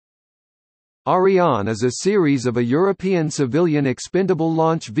Ariane is a series of European civilian expendable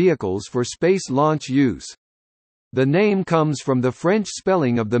launch vehicles for space launch use. The name comes from the French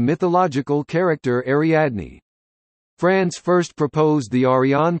spelling of the mythological character Ariadne. France first proposed the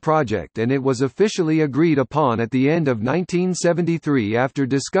Ariane project and it was officially agreed upon at the end of 1973 after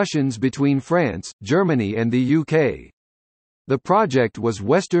discussions between France, Germany and the UK. The project was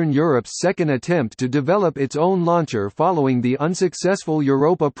Western Europe's second attempt to develop its own launcher following the unsuccessful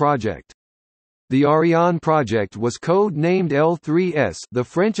Europa project. The Ariane project was code-named L3S, the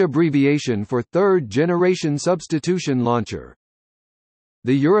French abbreviation for Third-Generation Substitution Launcher.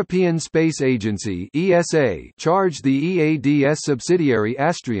 The European Space Agency (ESA) charged the EADS subsidiary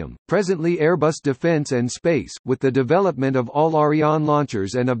Astrium, presently Airbus Defence and Space, with the development of all Ariane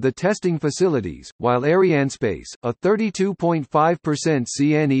launchers and of the testing facilities, while Arianespace, a 32.5%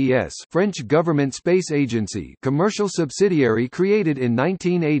 CNES French government space agency commercial subsidiary created in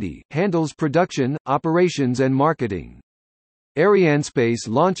 1980, handles production, operations and marketing. Arianespace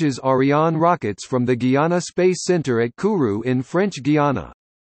launches Ariane rockets from the Guiana Space Center at Kourou in French Guiana.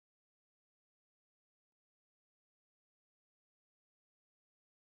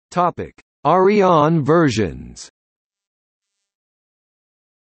 Topic: Ariane versions.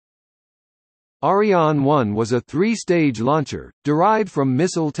 Ariane 1 was a three-stage launcher, derived from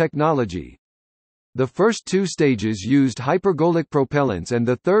missile technology. The first two stages used hypergolic propellants and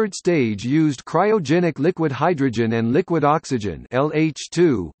the third stage used cryogenic liquid hydrogen and liquid oxygen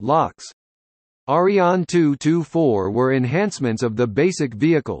 (LH2) LOX. Ariane 2-4 were enhancements of the basic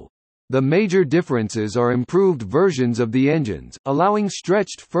vehicle. The major differences are improved versions of the engines, allowing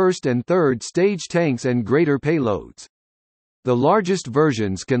stretched first and third stage tanks and greater payloads. The largest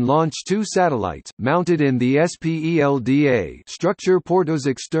versions can launch two satellites, mounted in the SPELDA structure Portos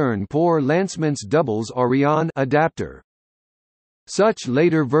externe pour lancements doubles Ariane adapter. Such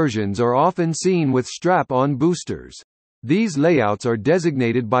later versions are often seen with strap-on boosters. These layouts are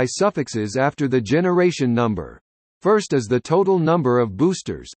designated by suffixes after the generation number. First is the total number of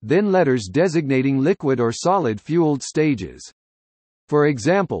boosters, then letters designating liquid or solid fueled stages. For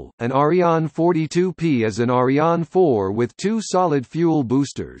example, an Ariane 42P is an Ariane 4 with two solid fuel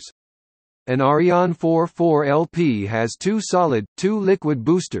boosters. An Ariane 44LP has two solid, two liquid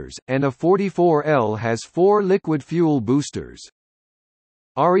boosters, and a 44L has four liquid fuel boosters.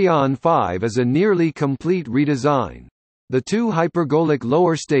 Ariane 5 is a nearly complete redesign. The two hypergolic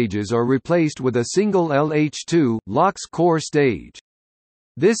lower stages are replaced with a single LH2 LOX core stage.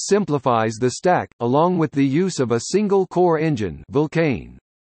 This simplifies the stack, along with the use of a single-core engine Vulcain.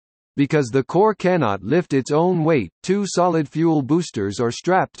 Because the core cannot lift its own weight, two solid fuel boosters are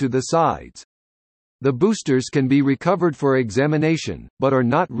strapped to the sides. The boosters can be recovered for examination, but are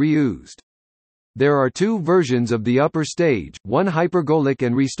not reused. There are two versions of the upper stage, one hypergolic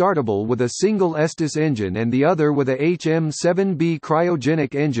and restartable with a single Estes engine and the other with a HM7B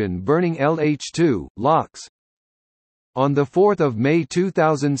cryogenic engine burning LH2 LOX. On 4 May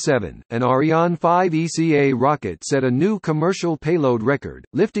 2007, an Ariane 5 ECA rocket set a new commercial payload record,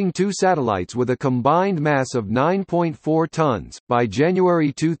 lifting two satellites with a combined mass of 9.4 tons. By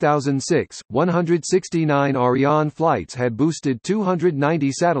January 2006, 169 Ariane flights had boosted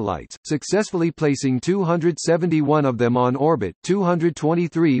 290 satellites, successfully placing 271 of them on orbit,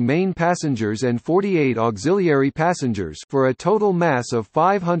 223 main passengers and 48 auxiliary passengers, for a total mass of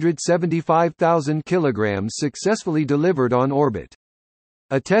 575,000 kilograms successfully delivered on orbit.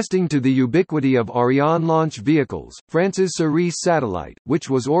 Attesting to the ubiquity of Ariane launch vehicles, France's Cerise satellite,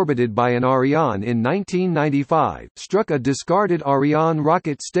 which was orbited by an Ariane in 1995, struck a discarded Ariane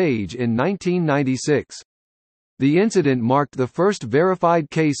rocket stage in 1996. The incident marked the first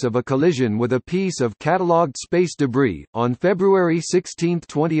verified case of a collision with a piece of catalogued space debris. On February 16,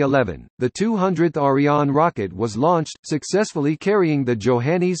 2011, the 200th Ariane rocket was launched, successfully carrying the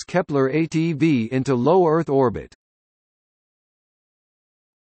Johannes Kepler ATV into low Earth orbit.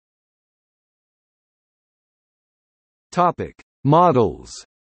 Topic: Models.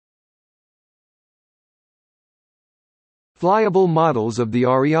 Flyable models of the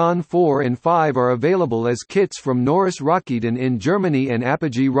Ariane 4 and 5 are available as kits from Norris Raketen in Germany and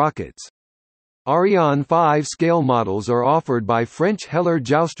Apogee Rockets. Ariane 5 scale models are offered by French Heller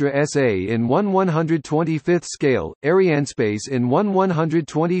Joustra SA in 1/125th scale, Arianespace in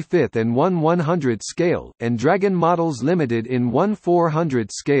 1/125th and 1/100th scale, and Dragon Models Limited in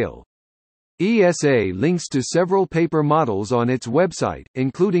 1/400th scale. ESA links to several paper models on its website,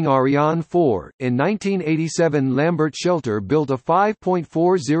 including Ariane 4. In 1987, Lambert Shelter built a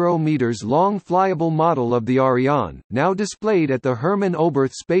 5.40 meters long flyable model of the Ariane, now displayed at the Hermann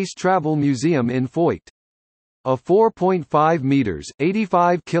Oberth Space Travel Museum in Foyt. A 4.5 meters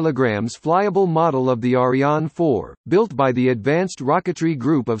 (85 kilograms) flyable model of the Ariane 4, built by the Advanced Rocketry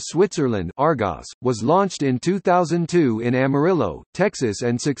Group of Switzerland (Argos), was launched in 2002 in Amarillo, Texas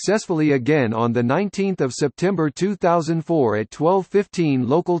and successfully again on 19 September 2004 at 12:15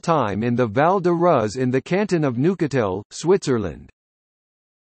 local time in the Val de Ruz in the canton of Neuchâtel, Switzerland.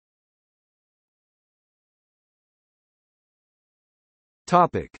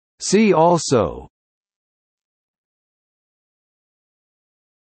 See also: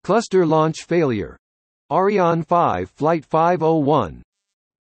 Cluster launch failure, Ariane 5 Flight 501,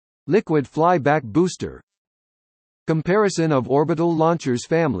 liquid flyback booster, comparison of orbital launchers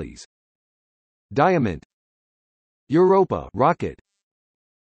families, Diamant, Europa rocket,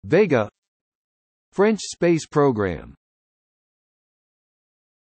 Vega, French space program.